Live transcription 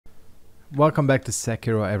Welcome back to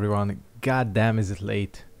Sekiro, everyone. God damn, is it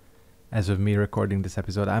late as of me recording this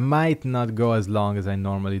episode. I might not go as long as I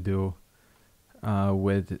normally do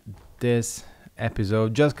with this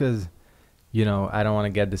episode, just because, you know, I don't want to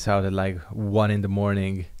get this out at like 1 in the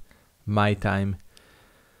morning, my time.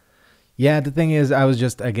 Yeah, the thing is, I was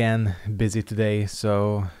just, again, busy today,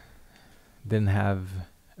 so didn't have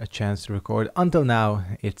a chance to record. Until now,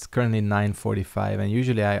 it's currently 9:45, and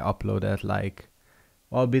usually I upload at like,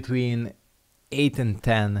 well, between 8 and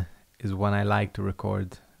 10 is when I like to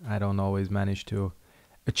record. I don't always manage to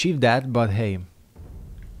achieve that, but hey.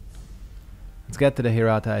 Let's get to the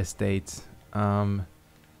Hirata Estates.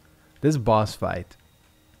 This boss fight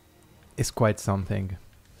is quite something.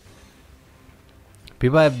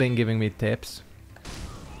 People have been giving me tips.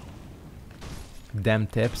 Them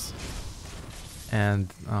tips. And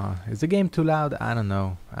is the game too loud? I don't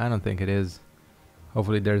know. I don't think it is.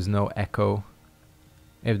 Hopefully there's no echo.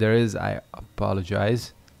 If there is, I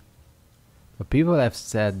apologize. But people have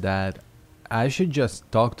said that I should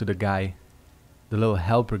just talk to the guy, the little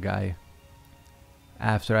helper guy,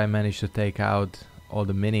 after I managed to take out all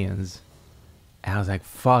the minions. And I was like,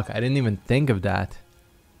 fuck, I didn't even think of that.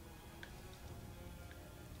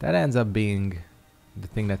 That ends up being the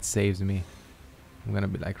thing that saves me. I'm gonna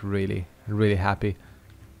be like really, really happy.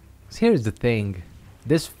 So here's the thing.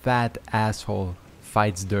 This fat asshole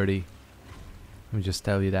fights dirty. Let me just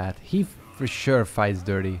tell you that. He for sure fights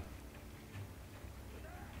dirty.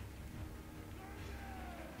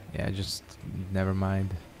 Yeah, just never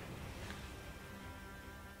mind.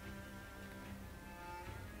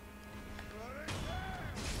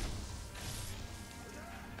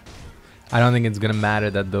 I don't think it's gonna matter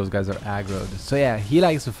that those guys are aggroed. So yeah, he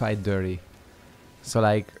likes to fight dirty. So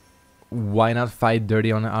like, why not fight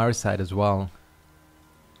dirty on our side as well?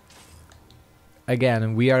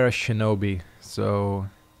 Again, we are a shinobi, so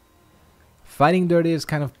fighting dirty is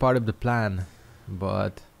kind of part of the plan.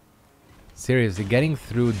 But seriously, getting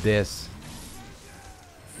through this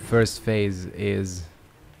first phase is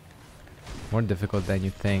more difficult than you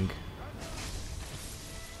think.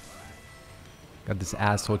 Got this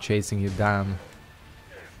asshole chasing you down.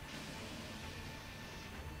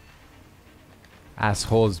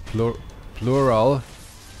 Assholes, plural.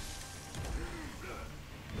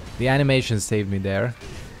 The animation saved me there.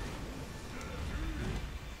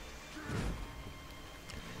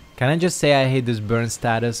 Can I just say I hate this burn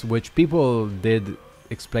status, which people did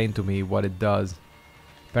explain to me what it does.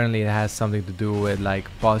 Apparently it has something to do with like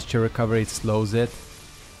posture recovery, it slows it.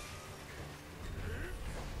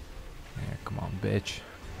 Yeah, come on, bitch.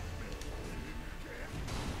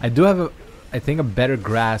 I do have I think a better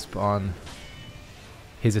grasp on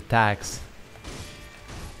his attacks.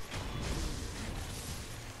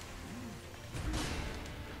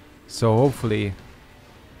 So hopefully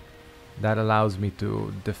that allows me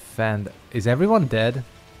to defend. Is everyone dead?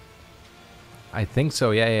 I think so,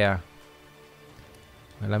 yeah.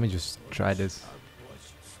 Well, let me just try this.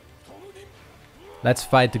 Let's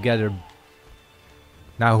fight together.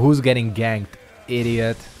 Now who's getting ganked?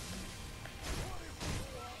 Idiot.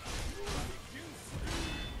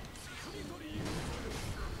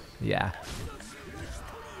 Yeah.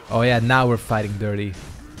 Oh yeah, now we're fighting dirty.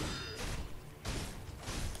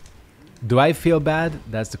 Do I feel bad?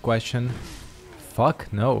 That's the question.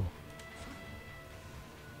 Fuck no.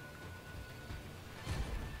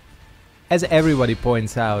 As everybody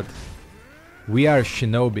points out, we are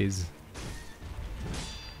shinobis.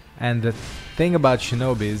 And the thing about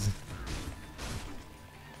shinobis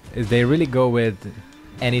is they really go with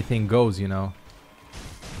anything goes, you know.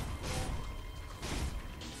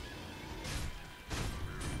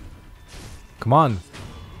 Come on.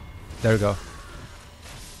 There we go.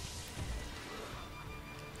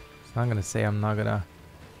 So I'm gonna say I'm not gonna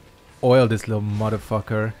oil this little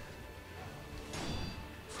motherfucker.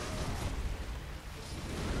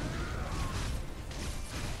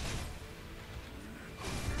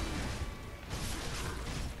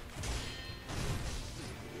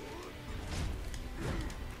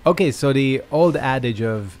 Okay, so the old adage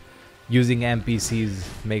of using NPCs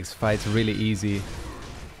makes fights really easy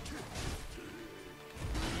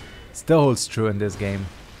still holds true in this game.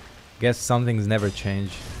 Guess some things never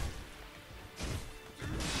change.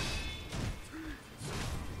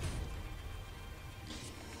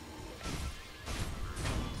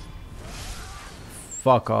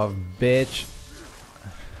 Fuck off, bitch.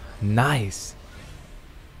 Nice.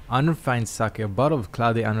 Unrefined sake. A bottle of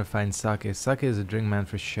cloudy unrefined sake. Sake is a drink meant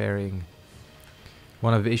for sharing.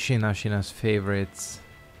 One of Isshin Ashina's favorites.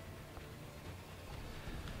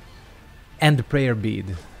 And the prayer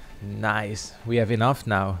bead. Nice. We have enough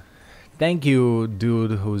now. Thank you,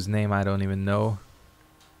 dude, whose name I don't even know.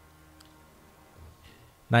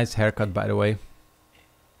 Nice haircut, by the way.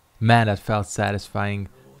 Man, that felt satisfying.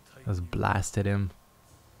 Just blasted him.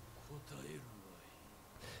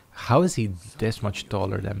 How is he this much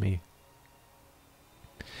taller than me?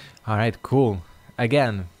 Alright, cool.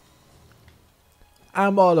 Again,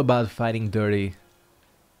 I'm all about fighting dirty,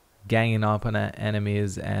 ganging up on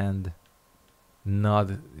enemies and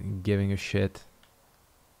not giving a shit.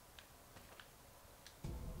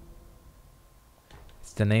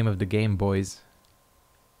 It's the name of the game, boys.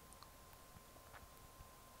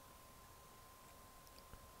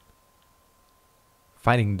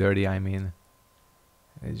 Fighting dirty, I mean.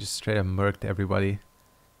 It just straight up murked everybody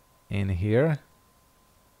in here.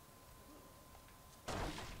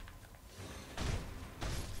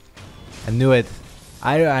 I knew it.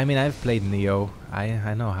 I mean, I've played Neo.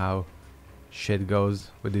 I know how shit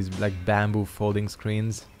goes with these like bamboo folding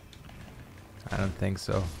screens. I don't think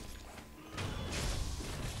so.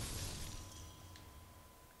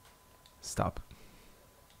 Stop.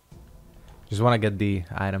 Just want to get the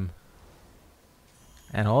item.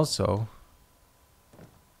 And also,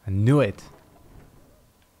 I knew it.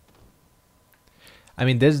 I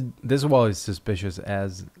mean, this wall is suspicious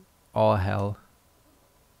as all hell.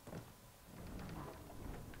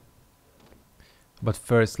 But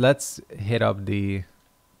first, let's hit up the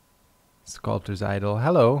sculptor's idol.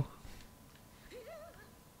 Hello.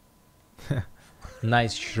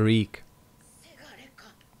 Nice shriek.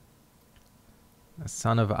 A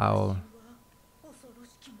son of owl.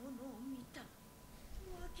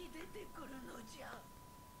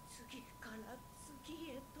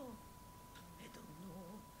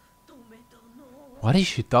 What is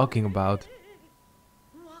she talking about?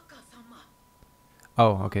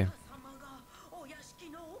 Oh, okay.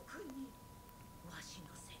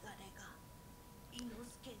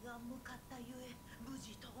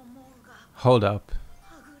 Hold up.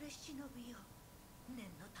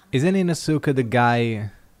 Isn't Inosuke the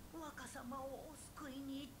guy...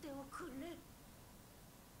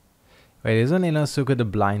 Wait, isn't Inosuke the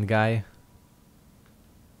blind guy?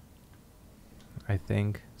 I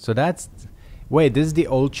think. So that's... Wait, this is the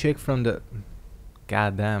old chick from the...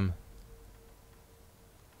 God damn.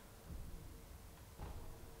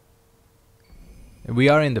 We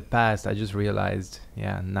are in the past, I just realized.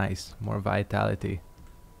 Yeah, nice. More vitality.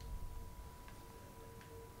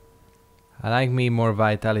 I like me more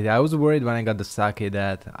vitality. I was worried when I got the sake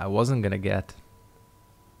that I wasn't gonna get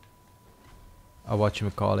a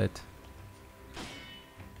whatchamacallit.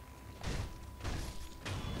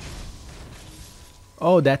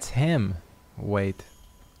 Oh, that's him. Wait.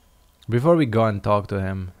 Before we go and talk to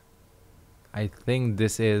him, I think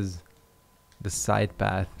this is the side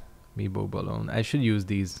path. Meebo balloon. I should use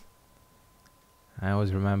these. I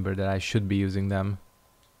always remember that I should be using them.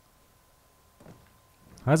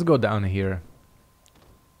 Let's go down here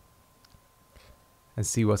and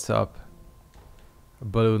see what's up. A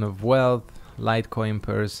balloon of wealth, Litecoin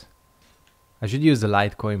purse. I should use the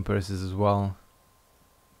Litecoin purses as well.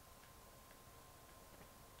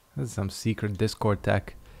 This is some secret Discord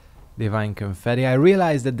tech. Divine confetti. I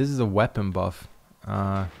realized that this is a weapon buff.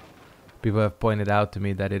 People have pointed out to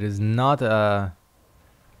me that it is not a...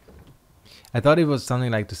 I thought it was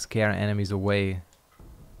something like to scare enemies away.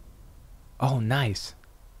 Oh, nice.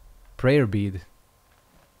 Prayer bead.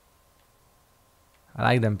 I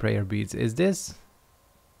like them prayer beads. Is this?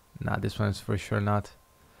 Nah, this one's for sure not.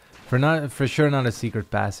 For sure not a secret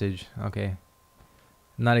passage. Okay.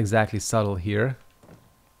 Not exactly subtle here.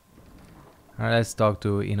 Alright, let's talk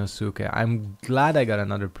to Inosuke. I'm glad I got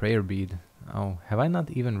another prayer bead. Oh, have I not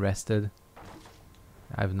even rested?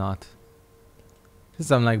 I've not. This is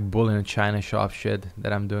some like bull in a china shop shit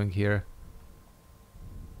that I'm doing here.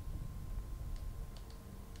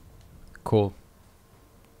 Cool.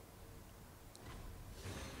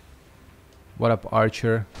 What up,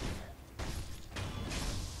 Archer?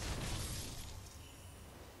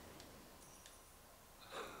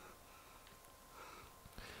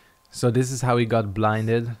 So this is how he got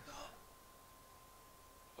blinded.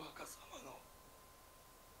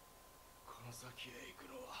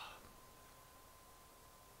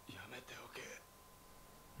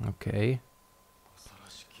 Okay.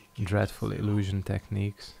 Dreadful illusion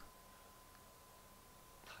techniques.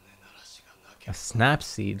 A snap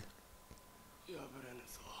seed.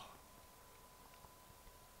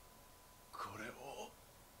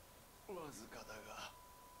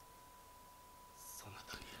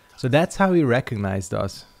 So that's how he recognized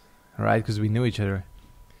us, right? Because we knew each other.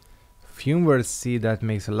 Fume words seed that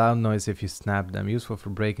makes a loud noise if you snap them. Useful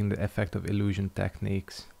for breaking the effect of illusion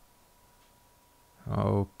techniques.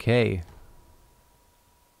 Okay.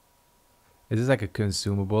 Is this like a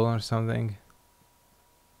consumable or something?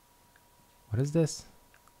 What is this?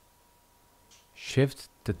 Shift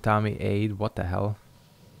tatami aid. What the hell?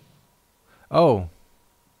 Oh.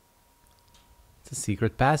 It's a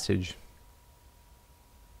secret passage.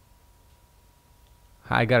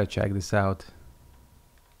 I gotta check this out.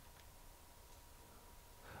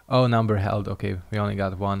 Oh, number held. Okay, we only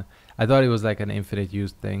got one. I thought it was like an infinite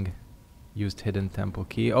use thing. Used hidden temple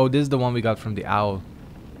key. Oh, this is the one we got from the owl.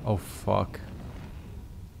 Oh, fuck.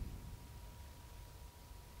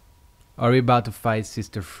 Are we about to fight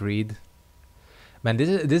Sister Freed? Man,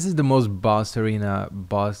 this is the most boss arena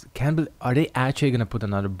boss. Are they actually gonna put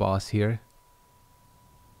another boss here?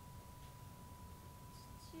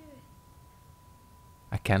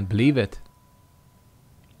 I can't believe it.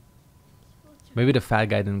 Maybe the fat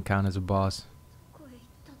guy didn't count as a boss.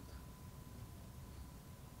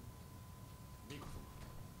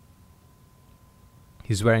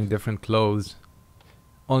 He's wearing different clothes.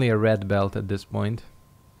 Only a red belt at this point.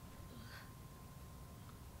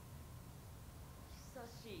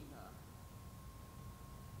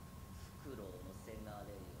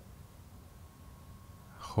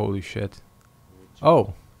 Holy shit.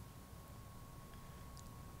 Oh!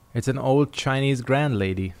 It's an old Chinese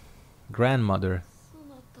grandmother.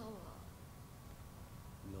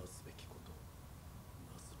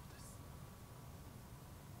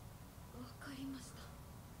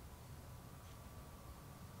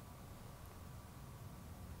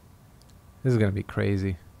 This is gonna be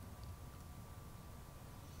crazy.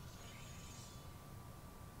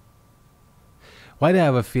 Why do I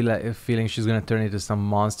have a feeling she's gonna turn into some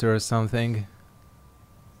monster or something?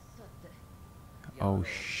 Oh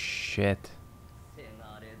shit.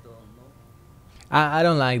 I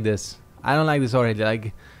don't like this. I don't like this already.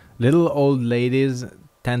 Like, little old ladies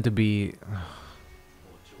tend to be...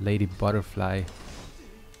 Lady Butterfly.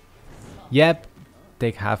 Yep.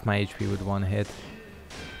 Take half my HP with one hit.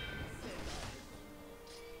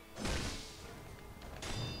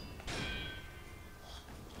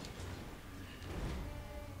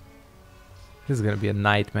 This is gonna be a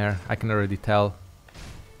nightmare. I can already tell.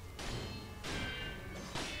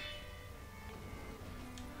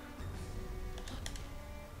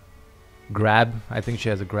 Grab. I think she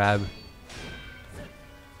has a grab.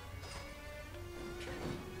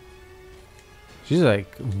 She's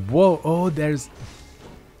like, whoa, oh, there's...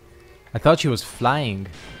 I thought she was flying.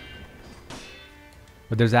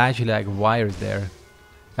 But there's actually like wires there.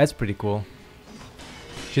 That's pretty cool.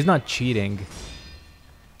 She's not cheating.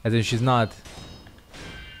 As in she's not...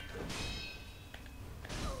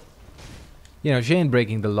 You know, she ain't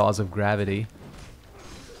breaking the laws of gravity.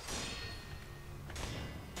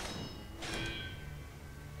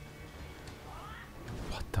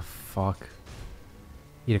 What the fuck?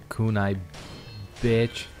 Eat a kunai,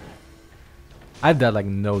 bitch. I've done like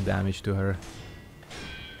no damage to her.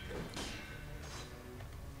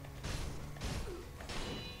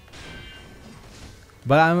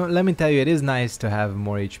 But let me tell you, it is nice to have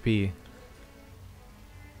more HP.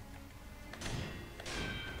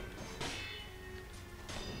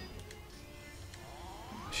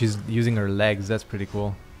 She's using her legs, that's pretty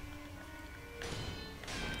cool.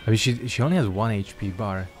 I mean, she only has 1 HP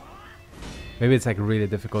bar. Maybe it's like really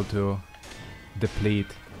difficult to deplete.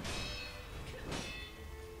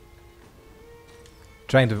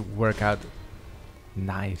 Trying to work out.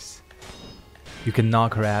 Nice. You can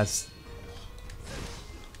knock her ass.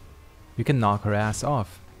 You can knock her ass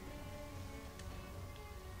off.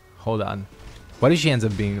 Hold on. What if she ends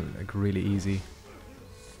up being like really easy?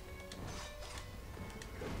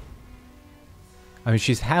 I mean,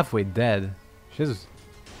 she's halfway dead. She's...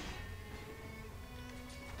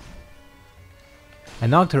 I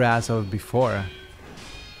knocked her ass off before.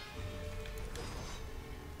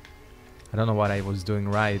 I don't know what I was doing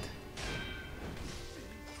right.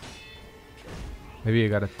 Maybe you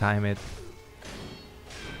gotta time it.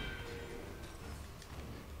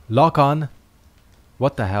 Lock on.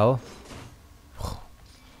 What the hell?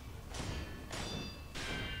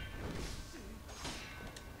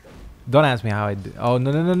 Don't ask me how I did. Oh,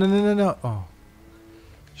 no, no, no, no, no, no, no. Oh.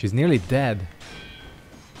 She's nearly dead.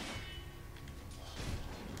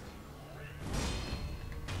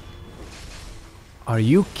 Are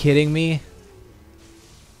you kidding me?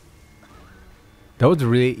 That was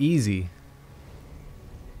really easy.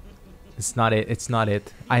 It's not it. It's not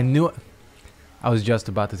it. I knew... I was just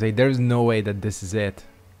about to say, there's no way that this is it.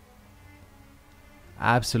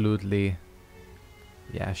 Absolutely.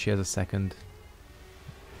 Yeah, she has a second.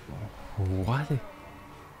 What?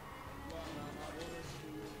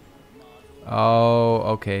 Oh,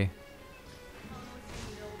 okay.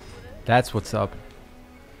 That's what's up.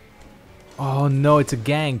 Oh no, it's a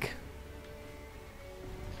gank.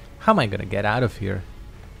 How am I gonna get out of here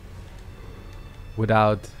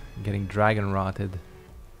without getting dragon rotted?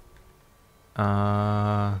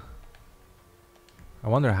 I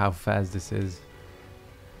wonder how fast this is.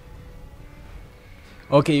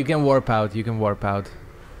 Okay, you can warp out. You can warp out.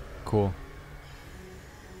 Cool.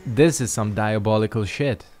 This is some diabolical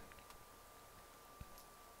shit.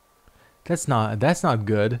 That's not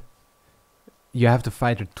good. You have to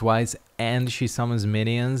fight her twice and she summons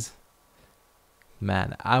minions.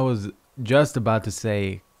 Man, I was just about to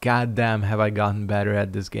say, God damn, have I gotten better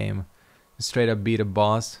at this game. Straight up beat a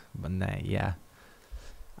boss, but nah, yeah.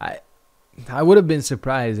 I would have been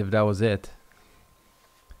surprised if that was it.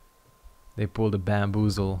 They pulled a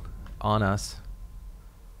bamboozle on us.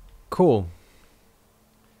 Cool.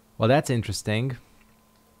 Well, that's interesting.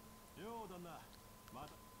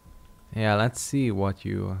 Yeah, let's see what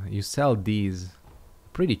you sell these.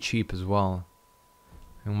 Pretty cheap as well.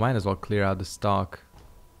 You might as well clear out the stock.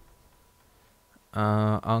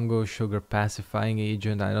 Ongo sugar pacifying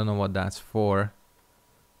agent. I don't know what that's for.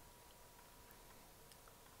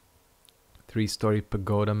 3-story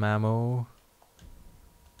pagoda mammo.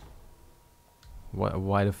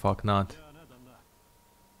 Why the fuck not?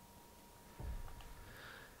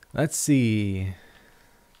 Let's see.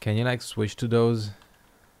 Can you like switch to those?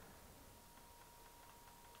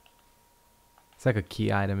 It's like a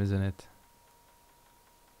key item, isn't it?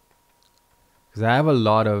 Because I have a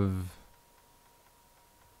lot of...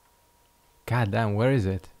 God damn, where is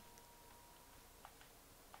it?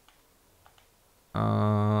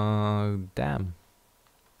 Damn.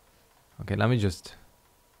 Okay, let me just...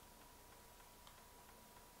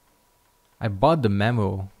 I bought the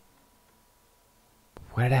memo.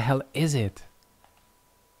 Where the hell is it?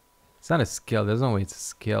 It's not a skill. There's no way it's a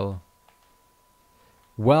skill.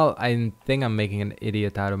 Well, I think I'm making an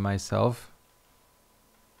idiot out of myself.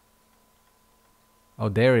 Oh,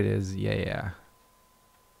 there it is. Yeah.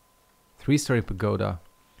 3-story pagoda.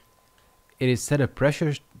 It is said a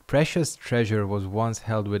precious treasure was once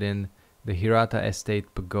held within the Hirata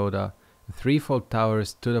estate pagoda. A threefold tower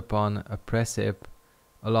stood upon a precipice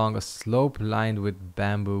along a slope lined with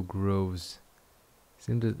bamboo groves.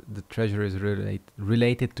 Seems the treasure is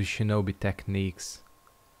related to shinobi techniques.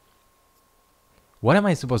 What am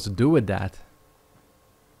I supposed to do with that?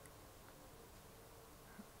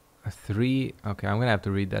 A 3... Okay, I'm gonna have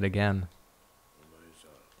to read that again.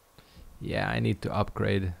 Yeah, I need to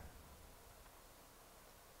upgrade.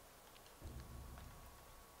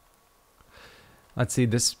 Let's see,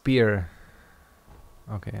 this spear.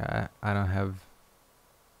 Okay, I don't have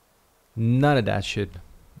none of that shit.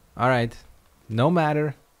 Alright, no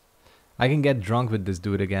matter. I can get drunk with this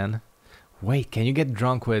dude again. Wait, can you get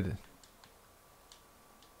drunk with...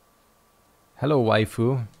 Hello,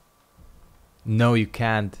 waifu. No, you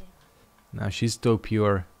can't. No, she's too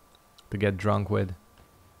pure to get drunk with.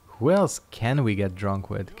 Who else can we get drunk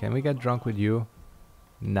with? Can we get drunk with you?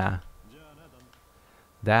 Nah.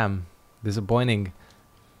 Damn. Disappointing.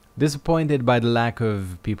 Disappointed by the lack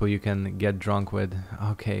of people you can get drunk with.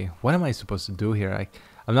 Okay, what am I supposed to do here?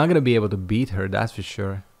 I'm not gonna be able to beat her, that's for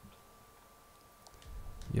sure.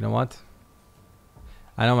 You know what?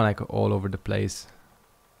 I know I'm like all over the place.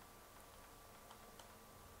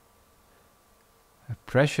 A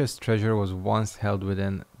precious treasure was once held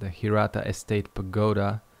within the Hirata estate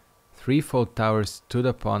pagoda. Threefold towers stood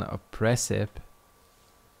upon a precipice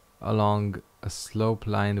along a slope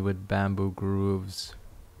lined with bamboo grooves.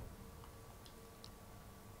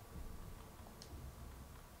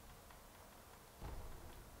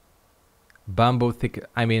 Bamboo thick,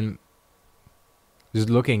 I mean, just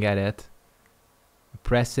looking at it,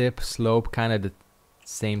 precipice, slope, kind of the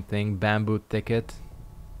same thing. Bamboo thicket.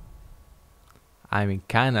 I mean,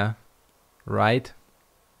 kinda, right?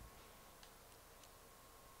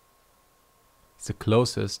 It's the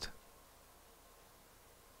closest.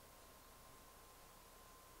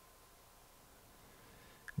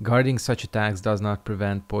 Guarding such attacks does not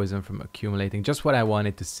prevent poison from accumulating. Just what I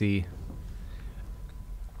wanted to see.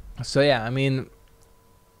 So yeah, I mean,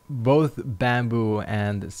 both bamboo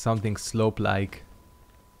and something slope-like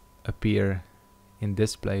appear in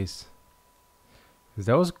this place.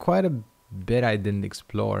 There was quite a bit I didn't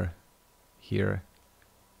explore here.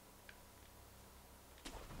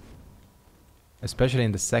 Especially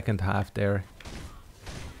in the second half there.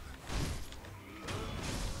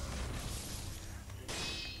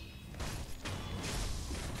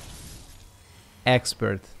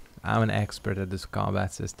 Expert. I'm an expert at this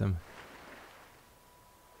combat system.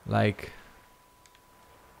 Like,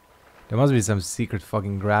 there must be some secret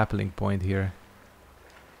fucking grappling point here.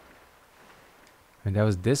 And that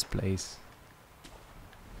was this place.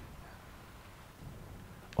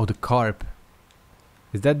 Oh, the carp.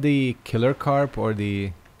 Is that the killer carp or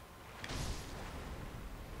the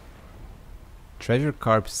treasure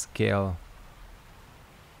carp scale?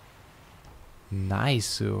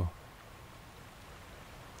 Nice.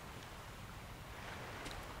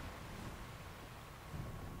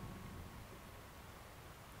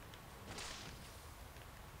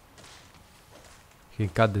 Can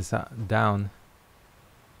cut this down.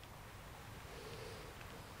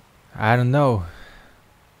 I don't know.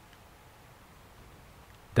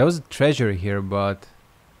 There was a treasure here, but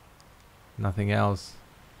nothing else.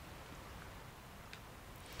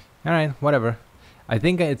 Alright, whatever. I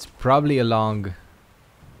think it's probably along,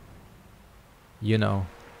 you know,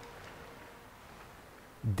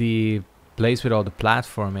 the place with all the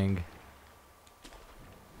platforming.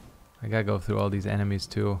 I gotta go through all these enemies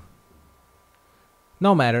too.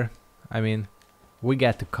 No matter. I mean, we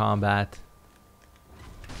get to combat.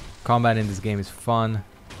 Combat in this game is fun.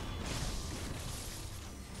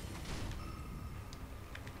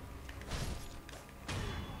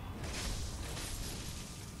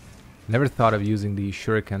 Never thought of using the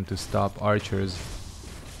shuriken to stop archers.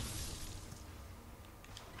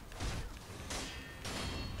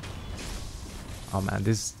 Oh man,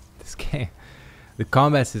 this game, the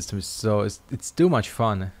combat system is so it's too much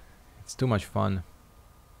fun. It's too much fun.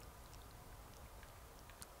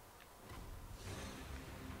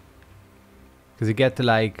 Because you get to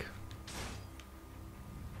like...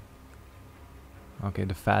 Okay,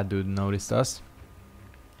 the fat dude noticed us.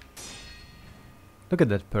 Look at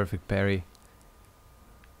that perfect parry.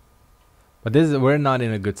 But this is, we're not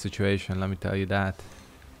in a good situation, let me tell you that.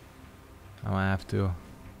 I might have to...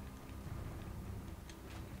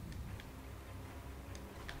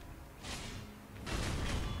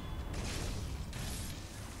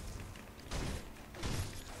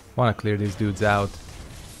 Wanna clear these dudes out.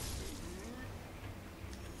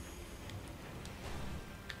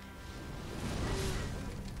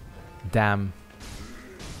 Damn.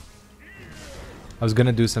 I was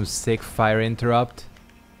gonna do some sick fire interrupt.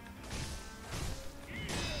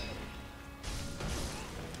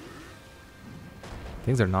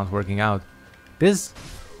 Things are not working out. This...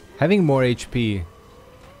 having more HP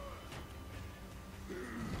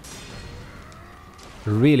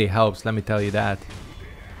really helps, let me tell you that.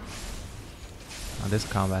 Oh, this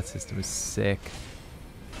combat system is sick.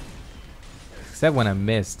 Except when I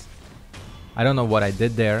missed. I don't know what I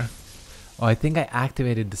did there. Oh, I think I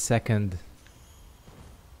activated the second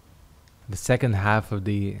half of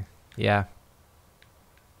the... yeah.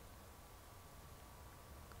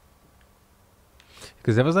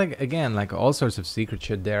 Because there was like, again, like all sorts of secret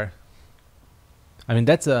shit there. I mean,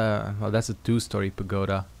 that's a... well, that's a 2-story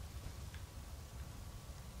pagoda.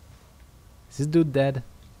 Is this dude dead?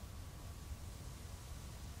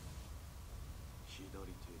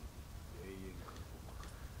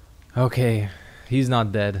 Okay, he's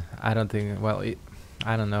not dead. I don't think... well,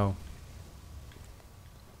 I don't know.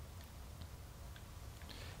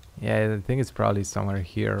 Yeah, I think it's probably somewhere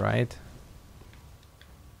here, right?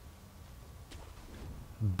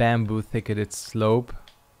 Bamboo thicketed slope.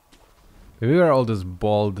 Maybe where all those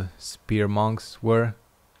bald spear monks were.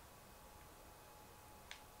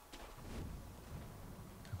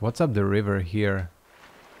 What's up the river here?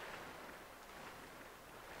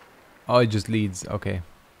 Oh, it just leads. Okay.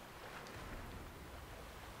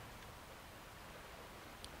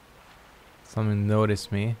 Someone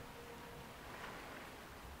noticed me.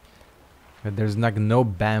 But there's like no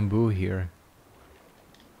bamboo here.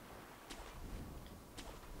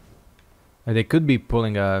 They could be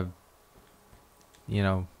pulling a, you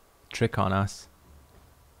know, trick on us.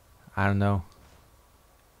 I don't know.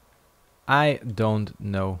 I don't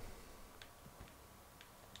know.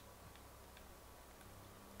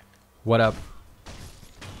 What up?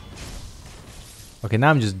 Okay, now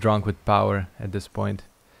I'm just drunk with power at this point.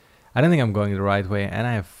 I don't think I'm going the right way, and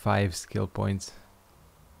I have 5 skill points.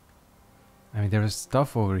 I mean, there's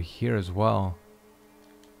stuff over here as well.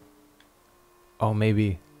 Oh,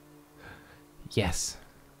 maybe. Yes.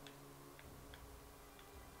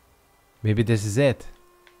 Maybe this is it.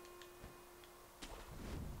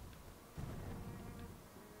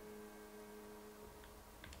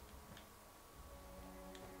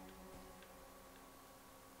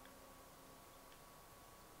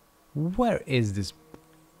 Where is this?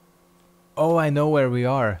 Oh, I know where we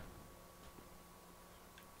are.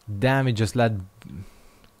 Damn, it just let...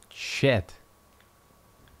 shit.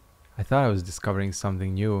 I thought I was discovering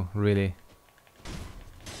something new, really.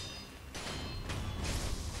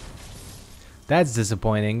 That's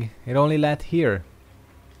disappointing. It only led here.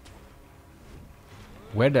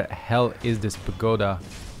 Where the hell is this pagoda?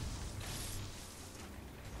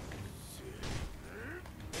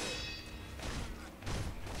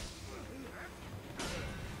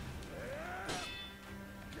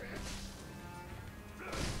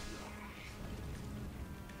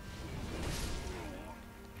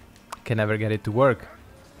 Can never get it to work.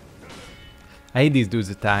 I hate these dudes'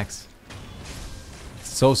 attacks. It's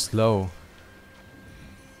so slow.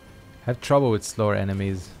 I have trouble with slower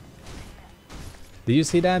enemies. Do you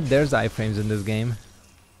see that? There's iframes in this game.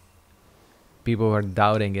 People are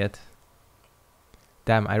doubting it.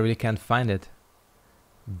 Damn, I really can't find it.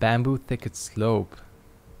 Bamboo thicket slope.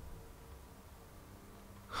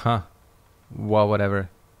 Huh. Well, whatever.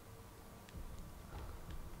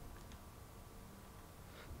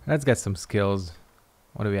 Let's get some skills.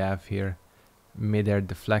 What do we have here? Mid-air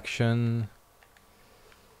deflection.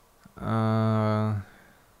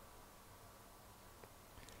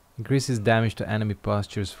 Increases damage to enemy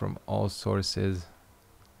postures from all sources.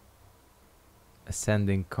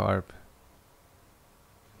 Ascending carp.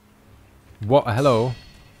 What? Hello?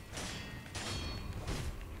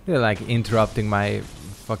 They're like interrupting my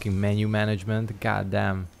fucking menu management. God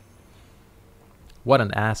damn. What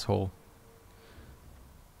an asshole.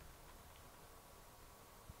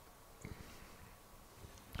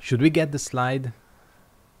 Should we get the slide?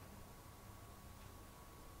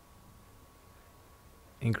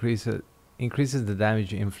 Increases the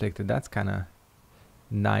damage inflicted. That's kind of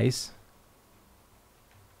nice.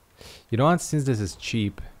 You know what? Since this is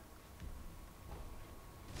cheap.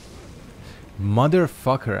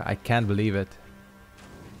 Motherfucker, I can't believe it.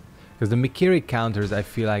 Because the Mikiri counters I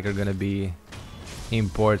feel like are gonna be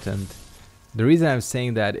important. The reason I'm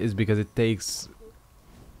saying that is because it takes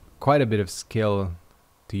quite a bit of skill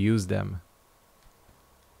to use them.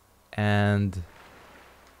 And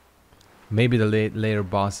maybe the later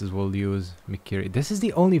bosses will use Mikiri. This is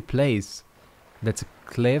the only place that's a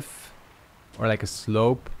cliff or like a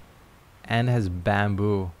slope and has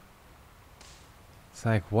bamboo. It's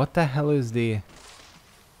like, what the hell is the...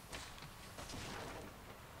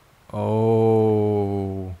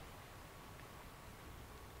 Oh.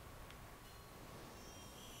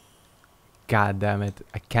 God damn it.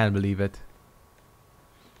 I can't believe it.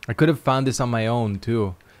 I could have found this on my own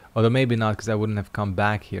too. Although maybe not, because I wouldn't have come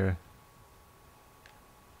back here.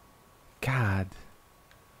 God.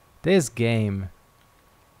 This game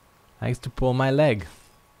likes to pull my leg.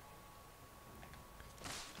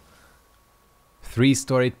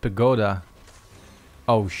 3-storied pagoda.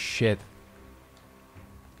 Oh shit.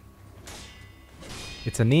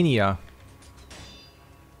 It's a ninja.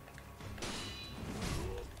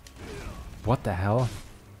 What the hell?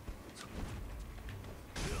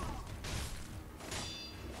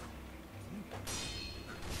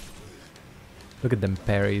 Look at them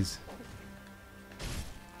parries.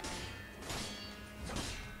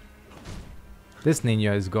 This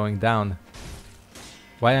ninja is going down.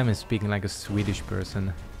 Why am I speaking like a Swedish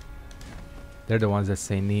person? They're the ones that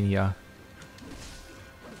say ninja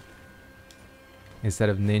instead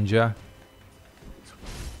of ninja.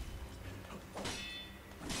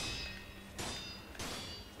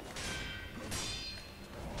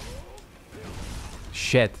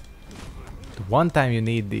 Shit. The one time you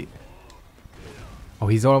need the... Oh,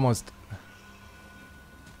 he's almost...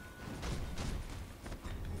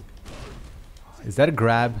 Is that a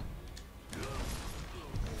grab?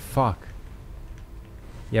 Fuck.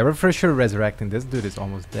 Yeah, we're for sure resurrecting. This dude is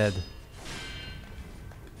almost dead.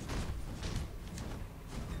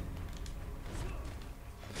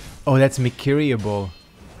 Oh, that's Mikiriable.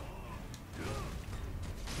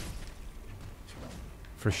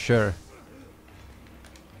 For sure.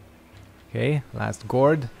 Okay, last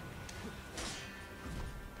gourd.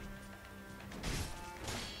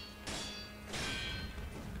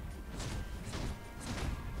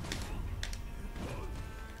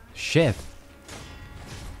 Shit.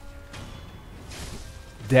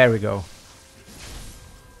 There we go.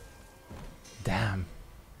 Damn.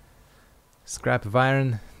 Scrap of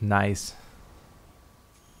iron. Nice.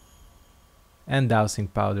 And dowsing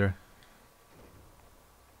powder.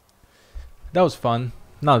 That was fun.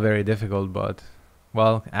 Not very difficult, but...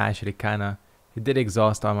 Well, actually kinda. It did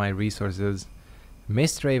exhaust all my resources.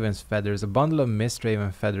 Mist Raven's feathers. A bundle of Mist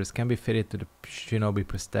Raven feathers can be fitted to the shinobi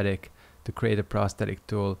prosthetic to create a prosthetic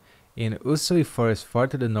tool. In Usui Forest, far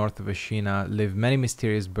to the north of Ashina, live many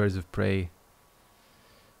mysterious birds of prey.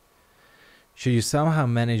 Should you somehow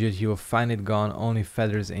manage it, you will find it gone, only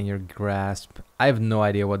feathers in your grasp. I have no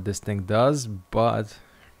idea what this thing does, but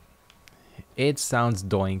it sounds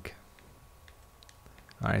doink.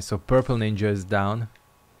 Alright, so Purple Ninja is down.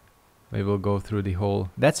 Maybe we'll go through the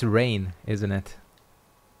whole... That's rain, isn't it?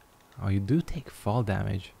 you do take fall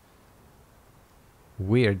damage.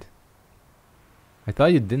 Weird. I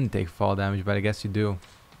thought you didn't take fall damage, but I guess you do.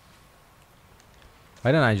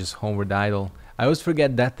 Why don't I just homeward idle? I always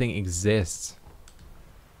forget that thing exists.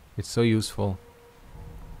 It's so useful.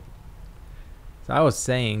 So I was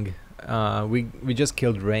saying, we just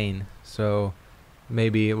killed Rain, so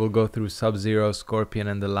maybe we'll go through Sub-Zero, Scorpion,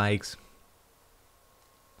 and the likes.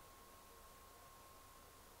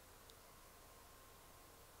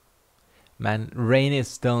 Man, Rain is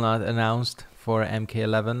still not announced for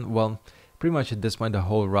MK11. Well, pretty much at this point the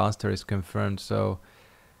whole roster is confirmed, so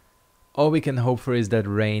all we can hope for is that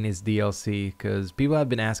Rain is DLC, because people have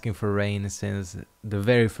been asking for Rain since the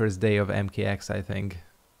very first day of MKX, I think.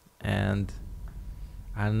 And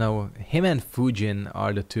I don't know, him and Fujin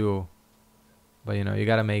are the two, but you know, you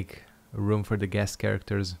gotta make room for the guest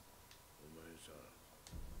characters.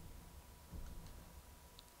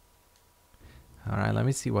 Alright, let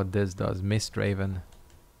me see what this does. Mist Raven.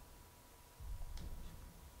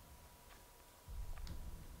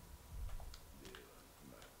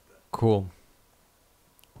 Cool.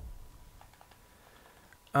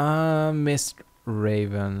 Mist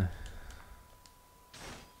Raven.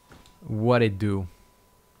 What it do?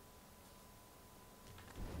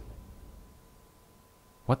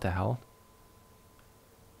 What the hell?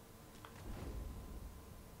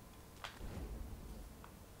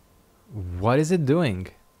 What is it doing?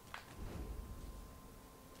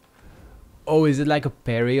 Oh, is it like a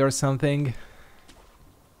parry or something?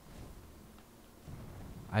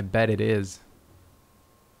 I bet it is.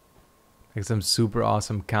 Like some super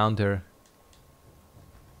awesome counter.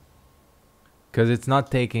 Because it's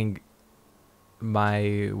not taking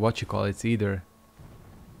my whatchamacallits either.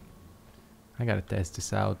 I gotta test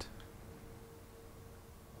this out.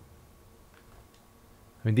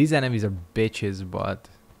 I mean, these enemies are bitches, but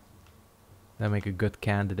they make a good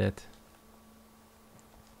candidate.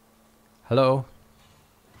 Hello?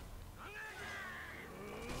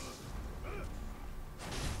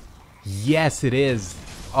 Yes, it is.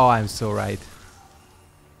 Oh, I'm so right.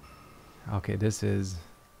 Okay, this is...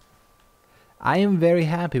 I am very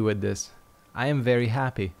happy with this. I am very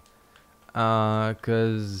happy.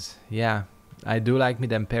 Cause, yeah, I do like me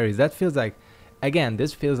them parries. That feels like... Again,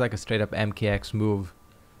 this feels like a straight up MKX move.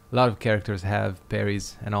 A lot of characters have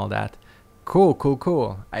parries and all that. Cool, cool,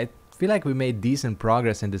 cool. I feel like we made decent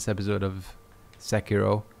progress in this episode of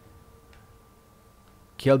Sekiro.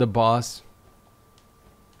 Killed the boss.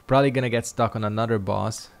 Probably gonna get stuck on another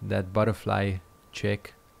boss. That butterfly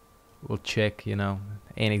chick. Well, chick, you know,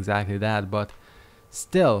 ain't exactly that, but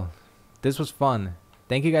still, this was fun.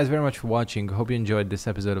 Thank you guys very much for watching. Hope you enjoyed this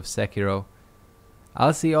episode of Sekiro.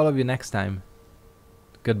 I'll see all of you next time.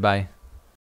 Goodbye.